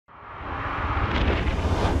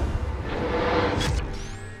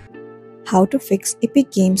How to fix Epic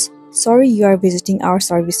Games "Sorry you are visiting our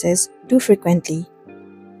services too frequently."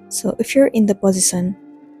 So if you're in the position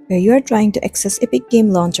where you are trying to access Epic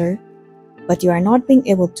Game Launcher but you are not being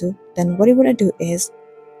able to, then what you want to do is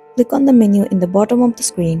click on the menu in the bottom of the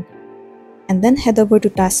screen and then head over to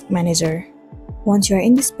Task Manager. Once you are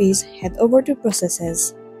in this page, head over to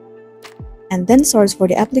Processes and then search for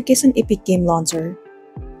the application Epic Game Launcher.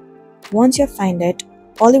 Once you find it,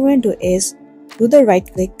 all you want to do is do the right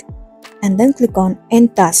click and then click on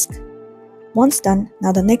End Task. Once done,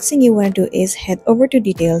 now the next thing you want to do is head over to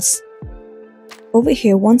Details. Over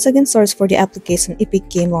here, once again search for the application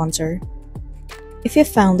Epic Game Launcher. If you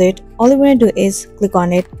found it, all you want to do is click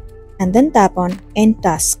on it and then tap on End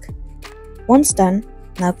Task. Once done,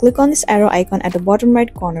 now click on this arrow icon at the bottom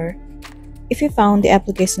right corner. If you found the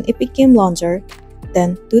application Epic Game Launcher,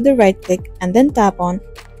 then do the right click and then tap on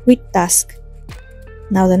Quit Task.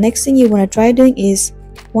 Now the next thing you want to try doing is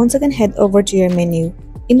once again head over to your menu.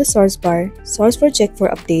 In the search bar, search for Check for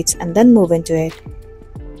Updates and then move into it.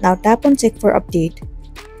 Now tap on Check for Update.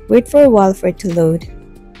 Wait for a while for it to load.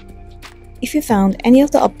 If you found any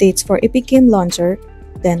of the updates for Epic Game Launcher,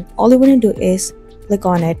 then all you want to do is click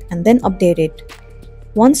on it and then update it.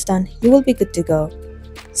 Once done, you will be good to go.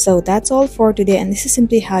 So that's all for today, and this is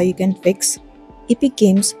simply how you can fix Epic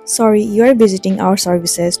Games "Sorry you are visiting our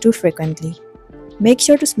services too frequently." Make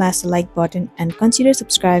sure to smash the like button and consider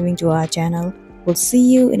subscribing to our channel. We'll see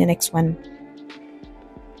you in the next one.